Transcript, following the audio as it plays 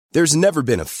There's never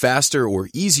been a faster or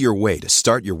easier way to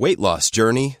start your weight loss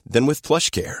journey than with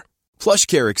PlushCare.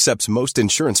 PlushCare accepts most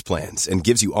insurance plans and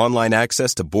gives you online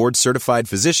access to board-certified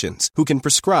physicians who can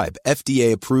prescribe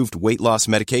FDA-approved weight loss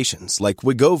medications like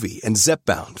Wegovy and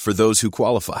Zepbound for those who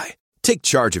qualify. Take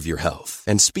charge of your health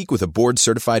and speak with a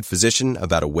board-certified physician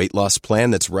about a weight loss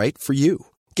plan that's right for you.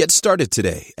 Get started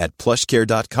today at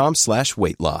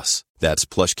plushcare.com/weight loss. That's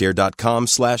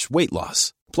plushcare.com/weight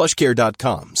loss.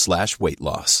 plushcare.com/weight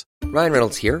loss. Ryan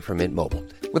Reynolds here from Mint Mobile.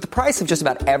 With the price of just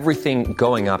about everything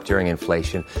going up during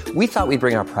inflation, we thought we'd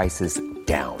bring our prices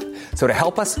down. So to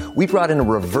help us, we brought in a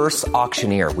reverse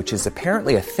auctioneer, which is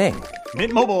apparently a thing.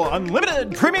 Mint Mobile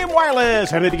Unlimited Premium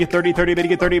Wireless. How to get 30, 30, how to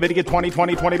get 30, how to get 20,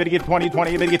 20, 20, how to get 20,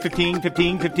 20, how to get 15,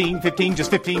 15, 15, 15,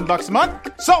 just $15 a month?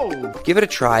 Sold! Give it a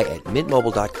try at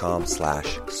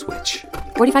mintmobile.com/switch.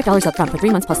 $45 up front for 3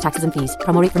 months plus taxes and fees.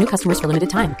 Promo rate for new customers for limited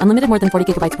time. Unlimited more than 40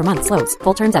 gigabytes per month. Slows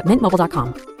full terms at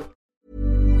mintmobile.com.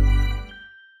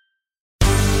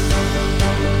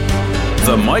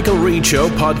 The Michael Reid Show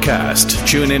podcast.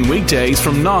 Tune in weekdays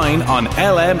from 9 on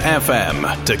LMFM.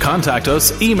 To contact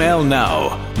us, email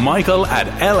now,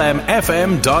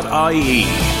 michael@lmfm.ie.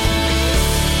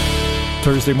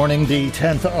 Thursday morning, the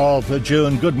 10th of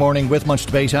June. Good morning, with much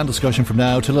debate and discussion from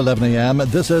now till 11 a.m.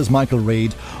 This is Michael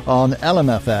Reid on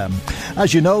LMFM.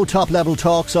 As you know, top-level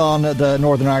talks on the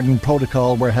Northern Ireland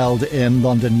Protocol were held in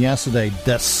London yesterday.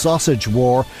 The sausage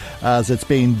war, as it's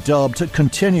been dubbed,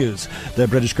 continues. The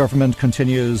British government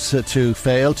continues to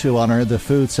fail to honour the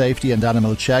food safety and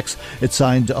animal checks it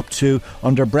signed up to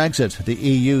under Brexit. The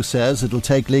EU says it will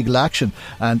take legal action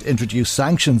and introduce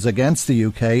sanctions against the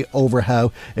UK over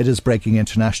how it is breaking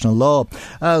international law.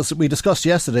 As we discussed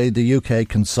yesterday, the UK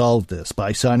can solve this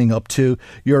by signing up to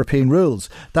European rules.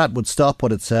 That would stop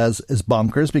what it says is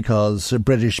bonkers, because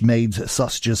British-made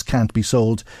sausages can't be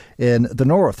sold in the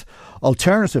north.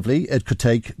 Alternatively, it could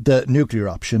take the nuclear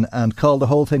option and call the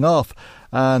whole thing off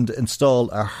and install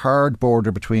a hard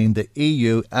border between the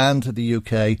EU and the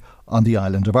UK on the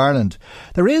island of Ireland.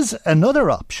 There is another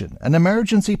option, an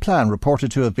emergency plan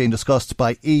reported to have been discussed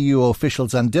by EU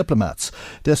officials and diplomats.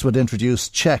 This would introduce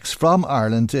checks from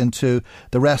Ireland into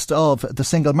the rest of the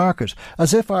single market,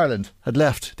 as if Ireland had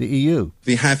left the EU.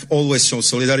 We have always shown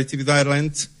solidarity with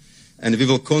Ireland, and we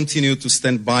will continue to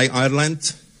stand by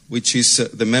Ireland, which is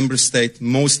the member state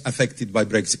most affected by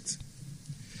Brexit.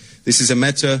 This is a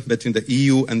matter between the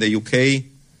EU and the UK,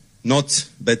 not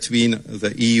between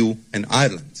the EU and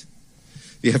Ireland.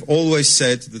 We have always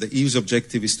said that the EU's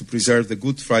objective is to preserve the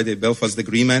Good Friday Belfast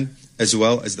Agreement as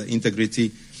well as the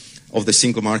integrity of the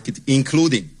single market,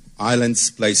 including Ireland's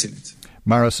place in it.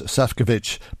 Maros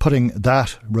Sefcovic putting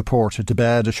that report to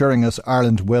bed, assuring us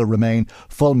Ireland will remain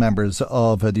full members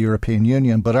of the European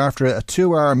Union. But after a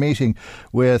 2-hour meeting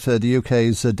with the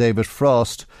UK's David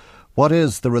Frost, what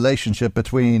is the relationship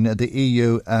between the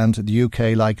EU and the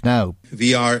UK like now?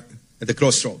 We are at the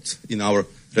crossroads in our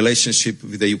relationship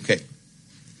with the UK.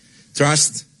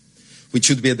 Trust, which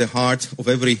should be at the heart of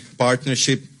every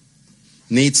partnership,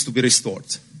 needs to be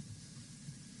restored.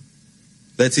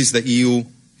 That is the EU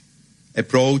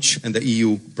approach and the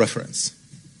EU preference.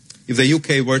 If the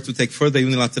UK were to take further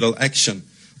unilateral action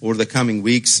over the coming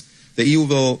weeks, the EU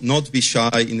will not be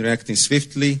shy in reacting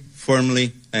swiftly,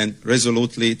 firmly and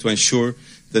resolutely to ensure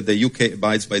that the UK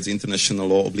abides by its international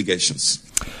law obligations.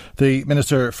 The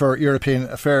Minister for European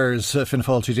Affairs, Fianna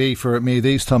Fáil TD for Meath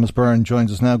East, Thomas Byrne, joins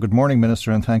us now. Good morning,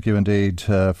 Minister, and thank you indeed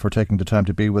for taking the time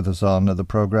to be with us on the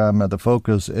programme. The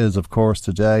focus is, of course,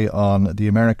 today on the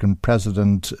American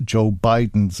President Joe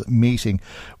Biden's meeting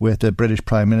with the British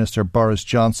Prime Minister Boris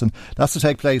Johnson. That's to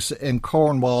take place in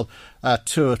Cornwall at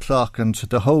 2 o'clock, and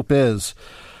the hope is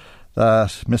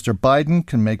that Mr. Biden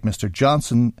can make Mr.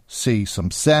 Johnson see some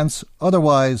sense.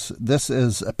 Otherwise, this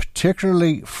is a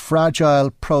particularly fragile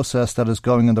process that is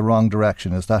going in the wrong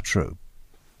direction. Is that true?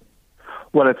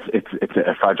 Well, it's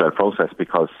a fragile process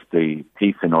because the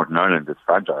peace in Northern Ireland is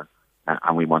fragile,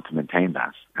 and we want to maintain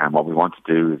that. And what we want to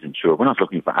do is ensure we're not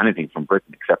looking for anything from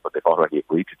Britain except what they've already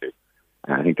agreed to do.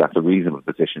 And I think that's a reasonable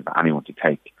position for anyone to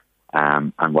take.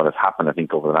 And what has happened, I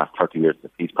think, over the last 30 years of the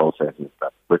peace process is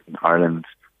that Britain, Ireland,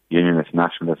 Unionist,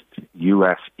 Nationalist,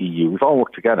 US, EU, we've all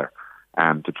worked together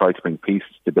to try to bring peace,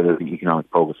 stability, economic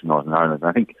progress in Northern Ireland. And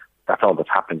I think that's all that's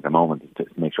happening at the moment, is to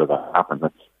make sure that happens.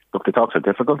 Look, the talks are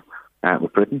difficult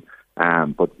with Britain,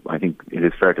 but I think it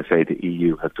is fair to say the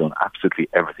EU has done absolutely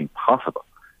everything possible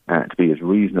to be as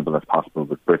reasonable as possible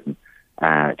with Britain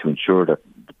to ensure that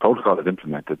the protocol is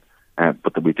implemented,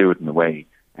 but that we do it in a way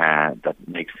that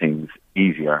makes things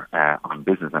easier on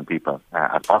business and people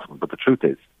as possible. But the truth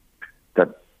is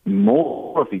that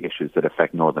more of the issues that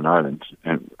affect Northern Ireland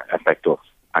affect us,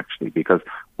 because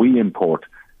we import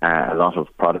a lot of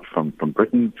products from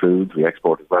Britain, foods we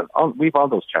export as well. We've all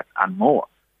those checks and more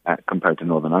compared to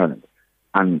Northern Ireland.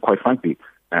 And quite frankly,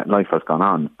 life has gone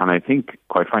on. And I think,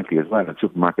 quite frankly as well, at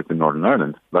supermarkets in Northern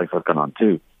Ireland, life has gone on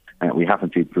too. We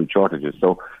haven't seen food shortages.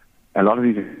 So a lot of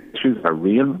these issues are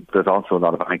real. There's also a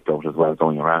lot of anecdote as well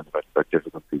going around about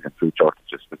difficulties and food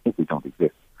shortages that simply don't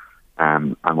exist.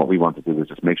 And what we want to do is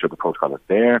just make sure the protocol is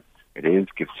there. It is,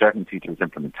 give certainty to its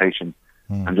implementation,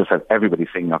 and just have everybody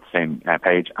singing off the same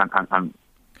page and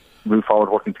move forward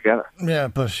working together. Yeah,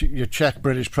 but you check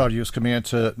British produce coming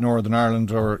into Northern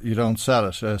Ireland or you don't sell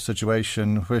it, a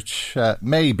situation which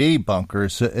may be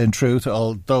bonkers in truth,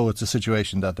 although it's a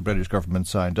situation that the British government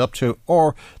signed up to,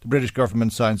 or the British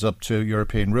government signs up to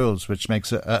European rules, which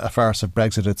makes a farce of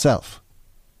Brexit itself.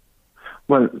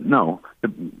 Well, no,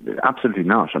 absolutely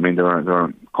not. I mean, there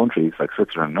are countries like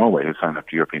Switzerland and Norway who sign up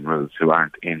to European rules who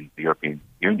aren't in the European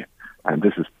Union, and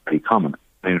this is pretty common.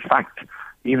 In fact,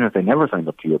 even if they never signed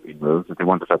up to European rules, if they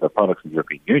want to sell their products in the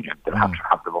European Union, they'll have to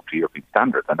have them up to European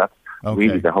standards, and that's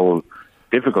really the whole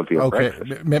difficulty of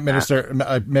Brexit. Minister,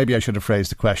 maybe I should have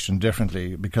phrased the question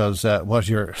differently, because what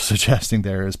you're suggesting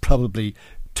there is probably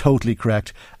totally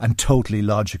correct and totally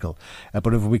logical.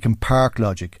 But if we can park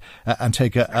logic and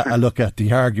take a look at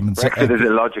the arguments... Brexit is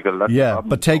illogical. That's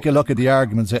but take a look at the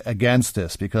arguments against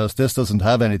this, because this doesn't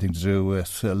have anything to do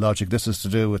with logic. This is to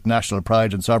do with national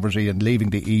pride and sovereignty and leaving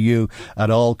the EU at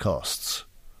all costs.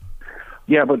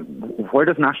 Yeah, but where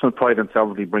does national pride and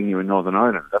sovereignty bring you in Northern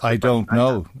Ireland? I don't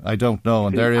know.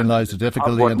 And therein lies the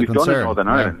difficulty and the concern. What we've done in Northern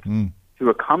Ireland to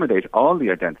accommodate all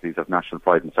the identities of national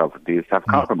pride and sovereignty is to have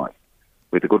compromise.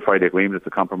 With the Good Friday Agreement, it's a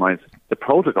compromise. The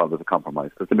protocol was a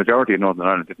compromise because the majority of Northern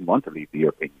Ireland didn't want to leave the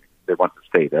European Union. They want to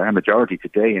stay there. A majority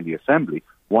today in the Assembly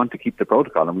want to keep the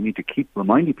protocol, and we need to keep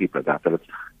reminding people of that it's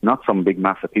not some big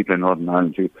mass of people in Northern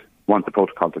Ireland who want the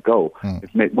protocol to go.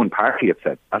 It's one party had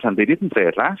said that, and they didn't say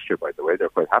it last year, by the way. They're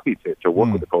quite happy to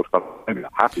work with the protocol. Maybe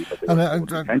not happy, but they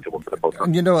intend to work with the protocol.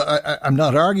 And I'm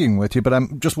not arguing with you, but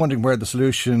I'm just wondering where the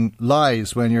solution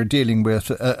lies when you're dealing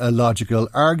with illogical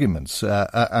arguments.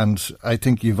 And I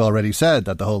think you've already said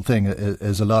that the whole thing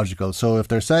is illogical. So if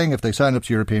they're saying if they sign up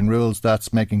to European rules,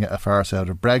 that's making a farce out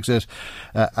of Brexit.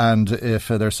 And if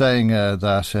they're saying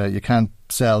that you can't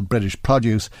sell British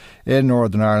produce in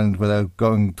Northern Ireland without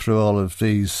going through all of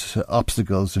these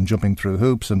obstacles and jumping through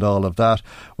hoops and all of that,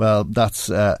 well,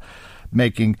 that's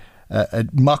making a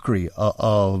mockery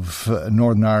of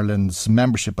Northern Ireland's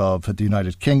membership of the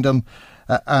United Kingdom.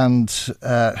 And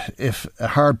if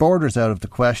hard borders out of the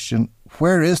question,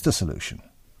 where is the solution?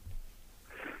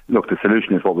 Look, the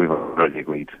solution is what we've already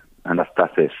agreed. And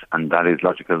that's it. And that is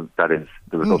logical. That is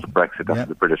the result of Brexit. That's what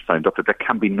the British signed up to. There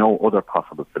can be no other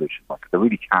possible solution. There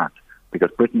really can't,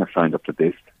 because Britain has signed up to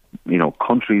this.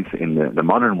 Countries in the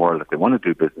modern world, if they want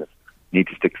to do business, need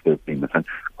to stick to their agreements. And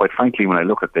quite frankly, when I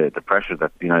look at the pressure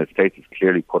that the United States is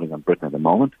clearly putting on Britain at the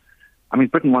moment, I mean,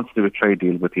 Britain wants to do a trade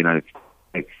deal with the United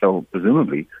States. So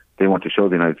presumably, they want to show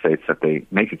the United States that they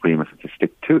make agreements and to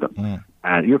stick to them.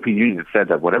 And the European Union has said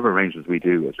that whatever arrangements we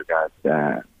do as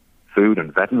regards food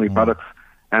and veterinary products,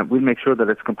 we'll make sure that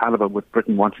it's compatible with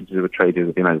Britain wanting to do a trade deal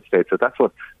with the United States. So that's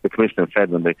what the Commissioner said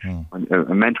when they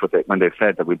when they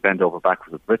said that we bend over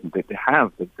backwards with Britain. They've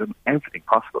done everything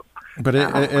possible. But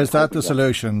is that the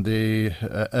solution? The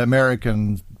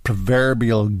American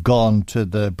proverbial gun to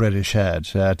the British head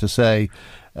to say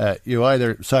you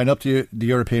either sign up to the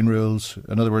European rules,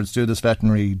 in other words, do this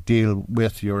veterinary deal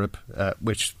with Europe,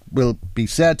 which will be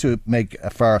said to make a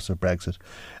farce of Brexit,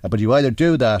 but you either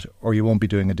do that or you won't be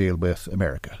doing a deal with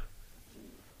America.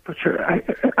 But sure,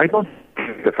 I don't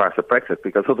think the farce of Brexit,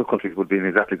 because other countries would be in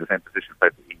exactly the same position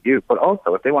as the EU. But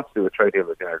also, if they want to do a trade deal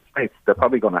with the United States, they're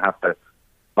probably going to have to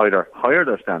either higher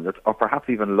their standards or perhaps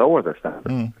even lower their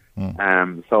standards.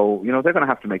 So, they're going to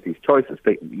have to make these choices.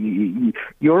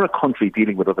 You're a country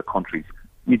dealing with other countries.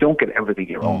 You don't get everything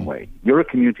your own way. You're a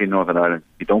community in Northern Ireland.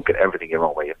 You don't get everything your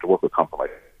own way. You have to work with compromise.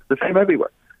 It's the same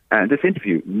everywhere. And this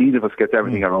interview, neither of us gets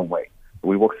everything our own way.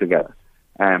 We work together.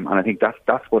 And I think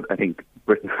that's what I think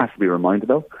Britain has to be reminded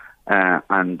of.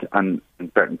 And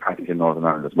certain parties in Northern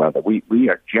Ireland as well, that we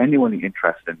are genuinely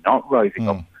interested in not rising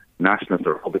up nationalist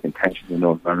or Republican tensions in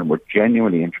Northern Ireland. We're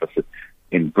genuinely interested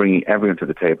in bringing everyone to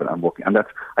the table and working. And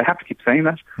I have to keep saying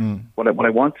that. What I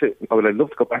love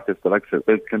to go back to is the likes of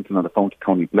Bill Clinton on the phone to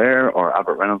Tony Blair or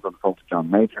Albert Reynolds on the phone to John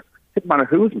Major. It didn't matter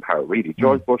who was in power, really.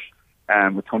 George Bush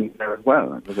with Tony Blair as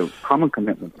well. There's a common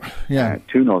commitment to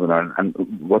Northern Ireland. And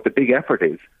what the big effort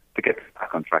is to get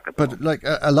back on track. But like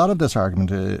a lot of this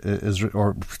argument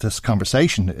or this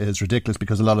conversation is ridiculous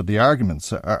because a lot of the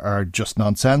arguments are just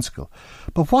nonsensical.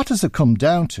 But what does it come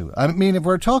down to? I mean, if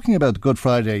we're talking about the Good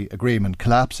Friday Agreement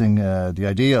collapsing, the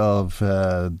idea of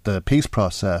the peace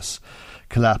process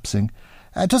collapsing,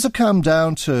 does it come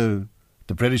down to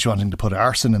the British wanting to put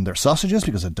arson in their sausages?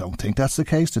 Because I don't think that's the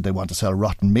case. Did they want to sell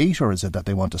rotten meat, or is it that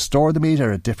they want to store the meat at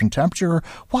a different temperature?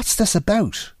 What's this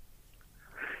about?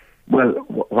 Well,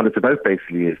 what it's about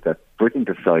basically is that Britain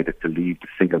decided to leave the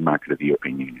single market of the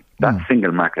European Union. That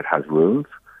single market has rules.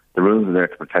 The rules are there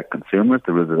to protect consumers.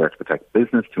 The rules are there to protect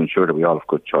business, to ensure that we all have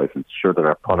good choice and ensure that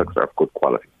our products are of good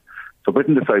quality. So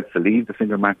Britain decides to leave the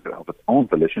single market of its own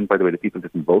volition. By the way, the people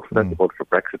didn't vote for that. They voted for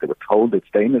Brexit. They were told they'd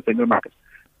stay in the single market.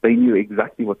 They knew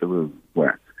exactly what the rules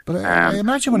were. But I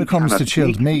imagine when it comes to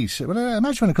chilled meat,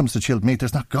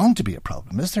 there's not going to be a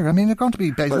problem, is there? I mean, they're going to be.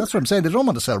 That's what I'm saying. They don't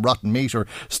want to sell rotten meat or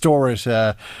store it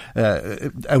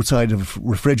outside of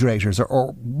refrigerators or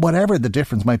whatever the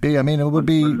difference might be. I mean, it would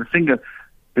be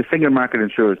the single market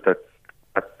ensures that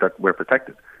we're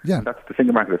protected. Yeah, and that's the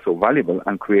single market is so valuable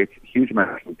and creates huge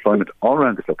amounts of employment all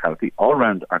around this locality, all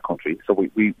around our country. So we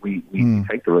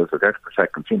take the rules. We're there to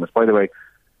protect consumers. By the way,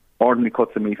 ordinary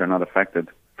cuts of meat are not affected.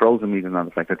 Frozen meat is not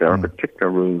affected. There are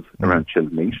particular rules around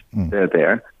chilled meat. They're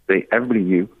there. Everybody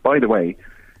knew. By the way,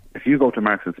 if you go to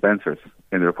Marks and Spencer's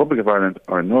in the Republic of Ireland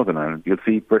or in Northern Ireland, you'll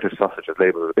see British sausages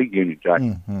labelled with a big Union Jack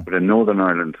with a Northern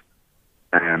Ireland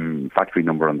factory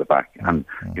number on the back. And,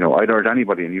 I'd urge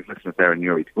anybody, and you've listened there in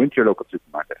Newry, to go into your local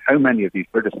supermarket. How many of these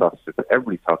British sausages that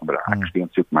everybody's talking about are actually on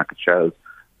supermarket shelves?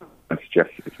 I suggest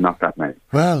it's not that many.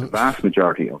 Well, the vast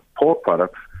majority of pork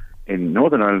products in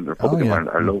Northern Ireland, the Republic of Ireland,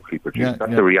 are locally produced.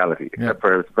 That's the reality, except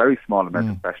for a very small amount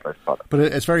of specialised products. But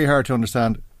it's very hard to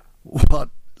understand what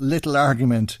little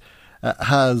argument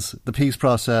has the peace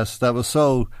process that was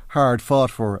so hard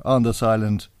fought for on this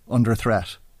island under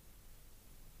threat.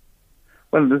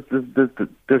 Well,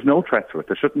 there's no threat to it.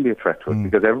 There shouldn't be a threat to it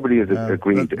because everybody is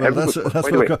agreeing to it.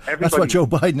 That's what Joe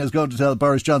Biden is going to tell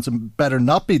Boris Johnson better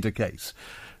not be the case.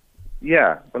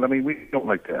 Yeah, well, I mean, we don't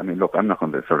like to. I mean, look, I'm not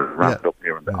going to sort of ramp it up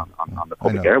here on the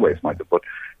public airways, Michael. But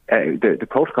the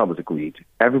protocol was agreed.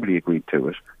 Everybody agreed to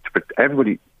it.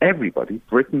 Everybody,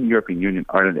 Britain, European Union,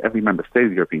 Ireland, every member state of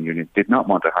the European Union did not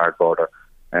want a hard border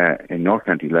in North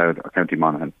County Louth or County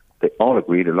Monaghan. They all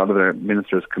agreed. A lot of their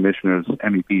ministers, commissioners,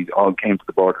 MEPs all came to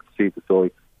the border to see the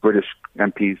story. British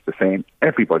MPs the same.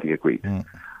 Everybody agreed.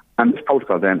 And this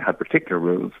protocol then had particular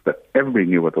rules that everybody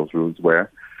knew what those rules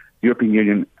were. The European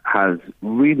Union has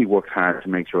really worked hard to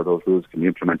make sure those rules can be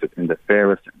implemented in the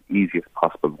fairest and easiest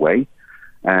possible way.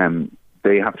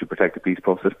 They have to protect the peace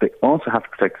process. They also have to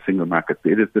protect the single market.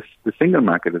 The single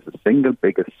market is the single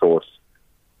biggest source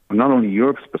of not only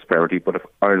Europe's prosperity, but of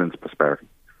Ireland's prosperity.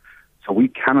 So we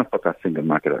cannot put that single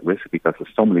market at risk because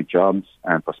there's so many jobs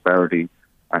and prosperity.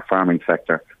 Our farming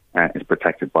sector is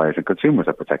protected by it, and consumers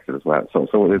are protected as well. So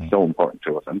it's so important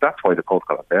to us, and that's why the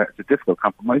protocol is there. It's a difficult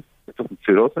compromise. It doesn't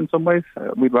suit us in some ways.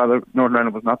 We'd rather Northern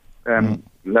Ireland was not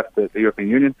left the European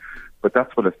Union, but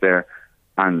that's what is there,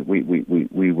 and we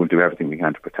will do everything we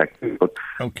can to protect it. But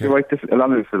you're right. A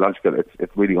lot of this is illogical.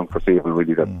 It's really unforeseeable,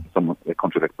 really, that a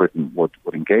country like Britain would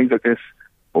engage like this.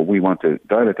 But we want to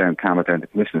dial it down, calm it down. The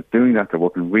Commission is doing that. They're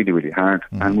working really, really hard.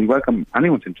 And we welcome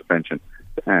anyone's intervention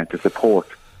to support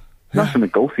not a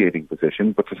negotiating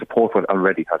position, but to support what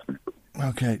already has been approved.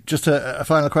 Okay. Just a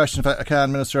final question, if I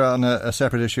can, Minister, on a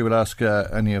separate issue. We'll ask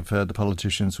any of the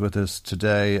politicians with us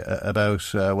today about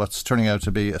what's turning out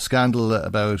to be a scandal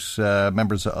about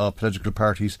members of political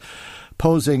parties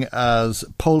posing as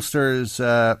pollsters.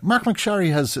 Mark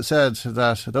McSherry has said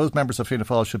that those members of Fianna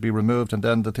Fáil should be removed and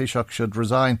then the Taoiseach should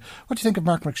resign. What do you think of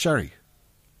Mark McSherry?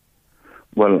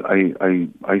 Well,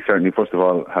 I certainly, first of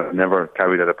all, have never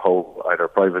carried out a poll either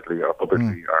privately or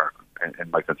publicly or in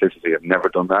my constituency. I've never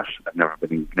done that. I've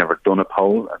never done a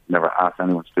poll. I've never asked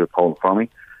anyone to do a poll for me.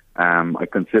 I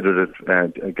considered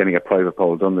it getting a private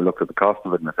poll done. I looked at the cost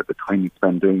of it, and I said the time you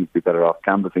spend doing it would be better off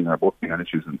canvassing or voting on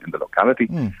issues in the locality.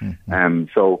 But Fianna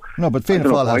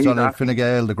Fáil has done it, Fine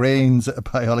Gael, the Greens,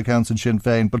 by all accounts, and Sinn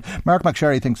Féin. But Mark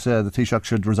McSherry thinks the Taoiseach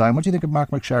should resign. What do you think of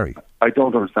Mark McSherry? I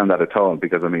don't understand that at all,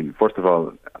 because, I mean, first of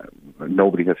all,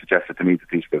 nobody has suggested to me that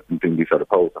Taoiseach has been doing these sort of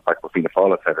polls. In fact, Fianna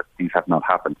Fáil has said that these have not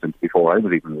happened since before I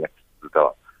was even elected to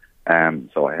the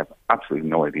Dáil. So I have absolutely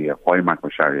no idea why Mark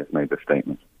McSherry has made this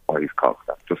statement. Why he's called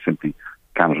that. Just simply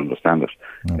cannot understand it.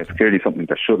 Okay. It's clearly something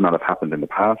that should not have happened in the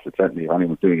past. It's certainly, if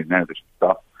anyone's doing it now, they should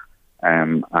stop.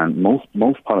 And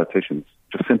most politicians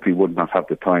just simply would not have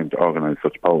the time to organise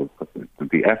such polls. But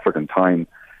the effort and time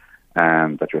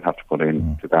that you'd have to put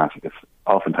into that is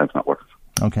oftentimes not worth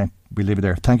it. Okay, we'll leave it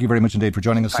there. Thank you very much indeed for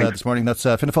joining us this morning. That's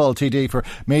Fianna Fáil TD for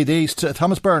Meath East,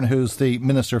 Thomas Byrne, who's the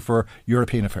Minister for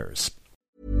European Affairs.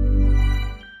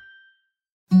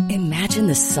 Imagine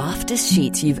the softest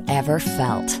sheets you've ever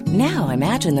felt. Now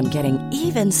imagine them getting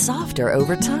even softer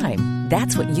over time.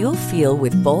 That's what you'll feel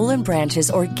with Boll & Branch's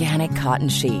organic cotton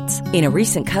sheets. In a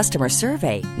recent customer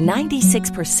survey,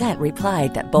 96%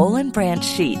 replied that Boll & Branch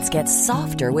sheets get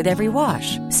softer with every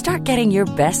wash. Start getting your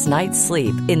best night's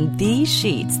sleep in these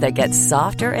sheets that get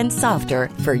softer and softer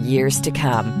for years to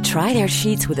come. Try their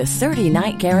sheets with a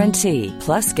 30-night guarantee.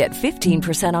 Plus, get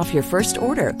 15% off your first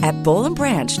order at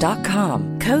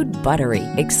bollandbranch.com. Code BUTTERY.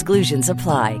 Exclusions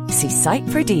apply. See site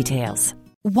for details.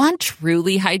 Want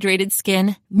truly hydrated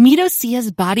skin? Meet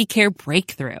Osea's Body Care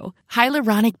Breakthrough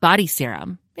Hyaluronic Body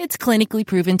Serum. It's clinically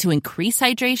proven to increase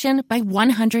hydration by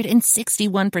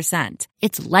 161%.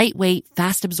 It's lightweight,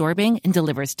 fast-absorbing, and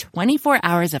delivers 24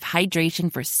 hours of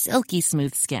hydration for silky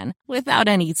smooth skin without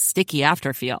any sticky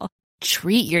afterfeel.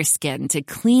 Treat your skin to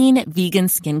clean, vegan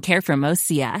skincare from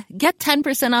Osea. Get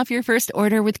 10% off your first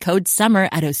order with code SUMMER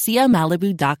at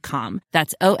OseaMalibu.com.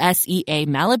 That's OSEA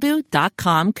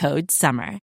Malibu.com, code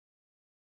SUMMER.